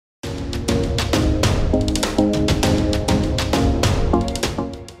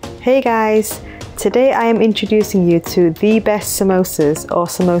Hey guys! Today I am introducing you to the best samosas or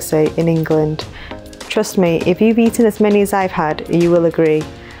samosay in England. Trust me, if you've eaten as many as I've had, you will agree.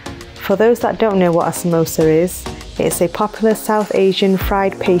 For those that don't know what a samosa is, it's a popular South Asian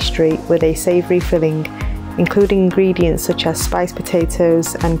fried pastry with a savoury filling, including ingredients such as spiced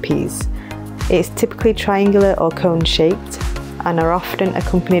potatoes and peas. It's typically triangular or cone shaped and are often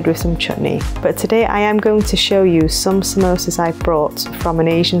accompanied with some chutney. But today I am going to show you some samosas I brought from an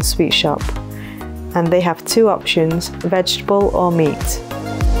Asian sweet shop. And they have two options, vegetable or meat.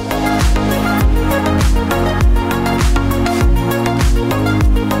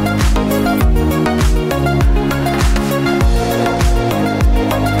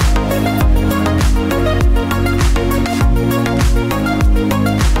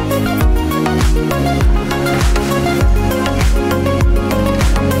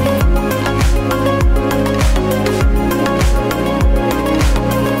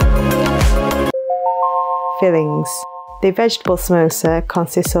 Fillings. The vegetable samosa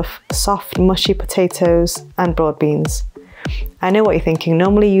consists of soft, mushy potatoes and broad beans. I know what you're thinking,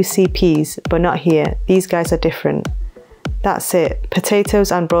 normally you see peas, but not here. These guys are different. That's it,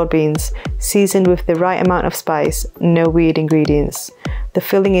 potatoes and broad beans, seasoned with the right amount of spice, no weird ingredients. The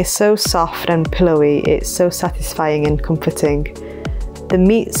filling is so soft and pillowy, it's so satisfying and comforting. The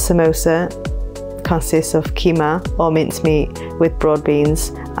meat samosa consists of keema or mincemeat with broad beans,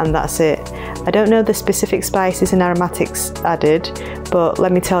 and that's it. I don't know the specific spices and aromatics added, but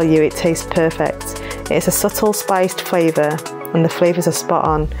let me tell you, it tastes perfect. It's a subtle spiced flavour, and the flavours are spot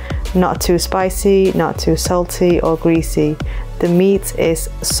on. Not too spicy, not too salty or greasy. The meat is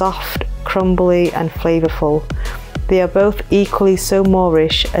soft, crumbly and flavourful. They are both equally so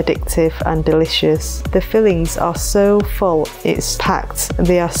Moorish, addictive and delicious. The fillings are so full, it's packed,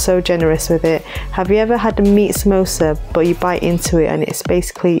 they are so generous with it. Have you ever had a meat samosa but you bite into it and it's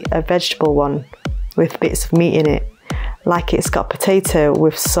basically a vegetable one with bits of meat in it? Like it's got potato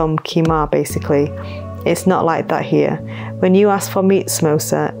with some keema basically. It's not like that here. When you ask for meat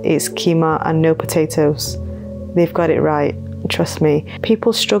samosa, it's keema and no potatoes. They've got it right, trust me.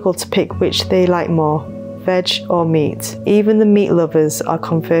 People struggle to pick which they like more, veg or meat. Even the meat lovers are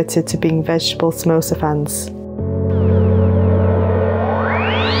converted to being vegetable samosa fans.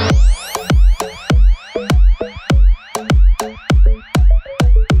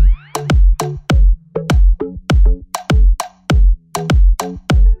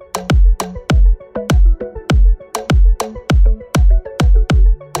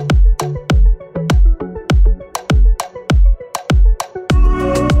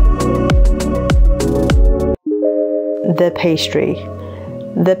 The pastry.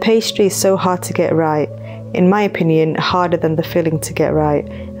 The pastry is so hard to get right. In my opinion, harder than the filling to get right,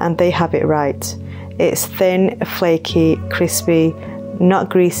 and they have it right. It's thin, flaky, crispy, not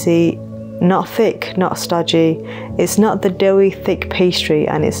greasy, not thick, not stodgy. It's not the doughy, thick pastry,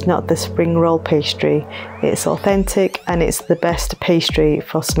 and it's not the spring roll pastry. It's authentic, and it's the best pastry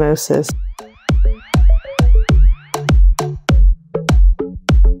for samosas.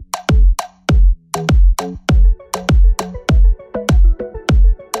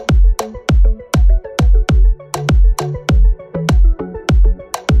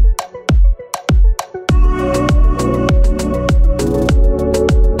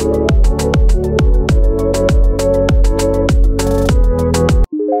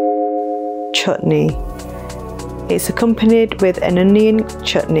 Chutney. It's accompanied with an onion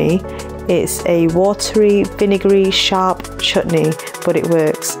chutney. It's a watery, vinegary, sharp chutney, but it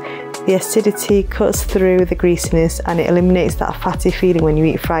works. The acidity cuts through the greasiness and it eliminates that fatty feeling when you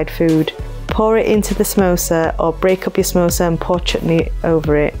eat fried food. Pour it into the samosa or break up your samosa and pour chutney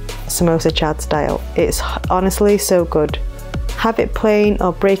over it, samosa Chad style. It's honestly so good. Have it plain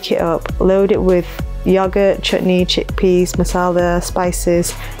or break it up, load it with yogurt, chutney, chickpeas, masala,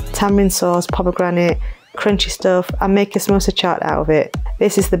 spices, tamarind sauce, pomegranate, crunchy stuff, and make a samosa chaat out of it.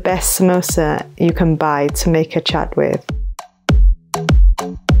 This is the best samosa you can buy to make a chaat with.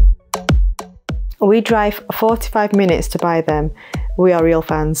 We drive 45 minutes to buy them. We are real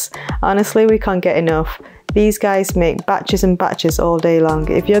fans. Honestly, we can't get enough. These guys make batches and batches all day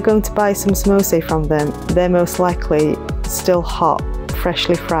long. If you're going to buy some samosa from them, they're most likely still hot,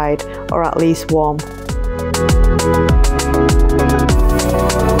 freshly fried, or at least warm.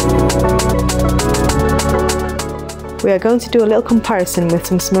 We are going to do a little comparison with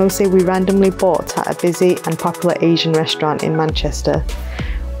some samosa we randomly bought at a busy and popular Asian restaurant in Manchester.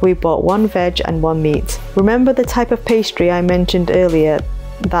 We bought one veg and one meat. Remember the type of pastry I mentioned earlier,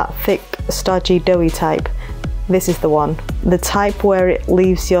 that thick, stodgy, doughy type? This is the one. The type where it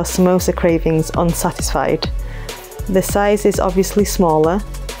leaves your samosa cravings unsatisfied. The size is obviously smaller,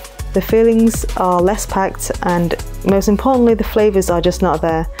 The fillings are less packed, and most importantly, the flavours are just not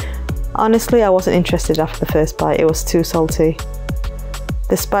there. Honestly, I wasn't interested after the first bite, it was too salty.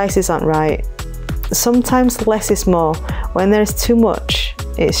 The spices aren't right. Sometimes less is more. When there is too much,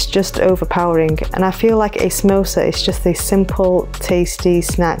 it's just overpowering, and I feel like a samosa is just a simple, tasty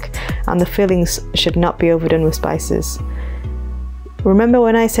snack, and the fillings should not be overdone with spices. Remember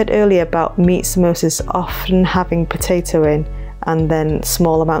when I said earlier about meat samosas often having potato in and then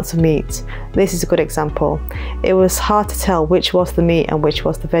small amounts of meat? This is a good example. It was hard to tell which was the meat and which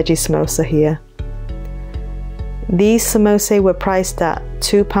was the veggie samosa here. These samosay were priced at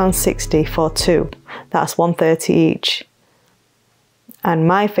 £2.60 for two. That's £1.30 each. And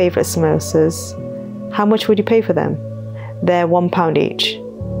my favourite samosas, how much would you pay for them? They're £1 each.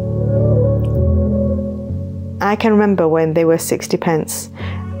 I can remember when they were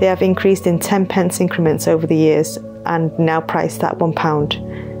 60p. They have increased in 10p increments over the years and now priced at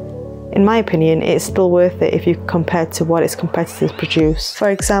 £1. In my opinion, it's still worth it if you compare to what its competitors produce.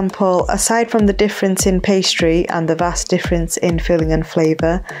 For example, aside from the difference in pastry and the vast difference in filling and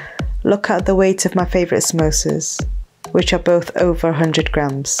flavour, look at the weight of my favourite samosas, which are both over 100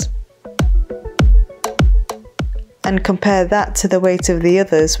 grams. And compare that to the weight of the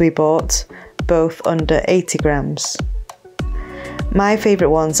others we bought, both under 80 grams. My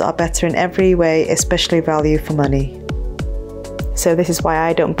favourite ones are better in every way, especially value for money. So this is why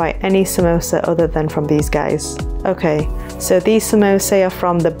I don't buy any samosa other than from these guys. Okay, so these samosa are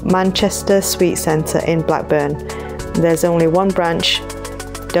from the Manchester Sweet Centre in Blackburn. There's only one branch.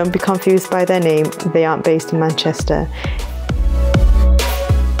 Don't be confused by their name, they aren't based in Manchester.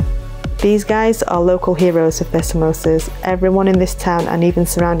 These guys are local heroes of their samosas. Everyone in this town and even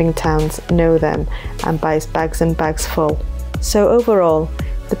surrounding towns know them and buys bags and bags full. So overall,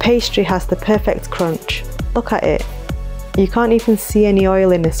 the pastry has the perfect crunch. Look at it. You can't even see any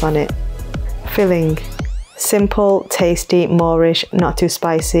oiliness on it. Filling. Simple, tasty, Moorish, not too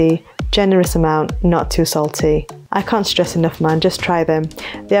spicy. Generous amount, not too salty. I can't stress enough, man, just try them.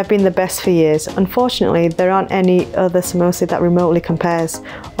 They have been the best for years. Unfortunately, there aren't any other samosa that remotely compares,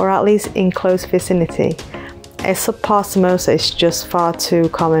 or at least in close vicinity. A subpar samosa is just far too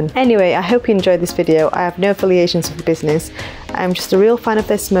common. Anyway, I hope you enjoyed this video. I have no affiliations with the business. I'm just a real fan of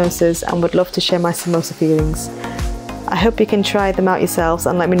their samosas and would love to share my samosa feelings. I hope you can try them out yourselves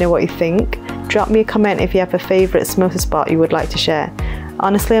and let me know what you think. Drop me a comment if you have a favourite samosa spot you would like to share.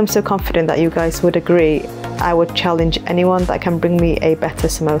 Honestly, I'm so confident that you guys would agree. I would challenge anyone that can bring me a better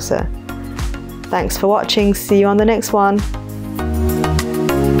samosa. Thanks for watching, see you on the next one.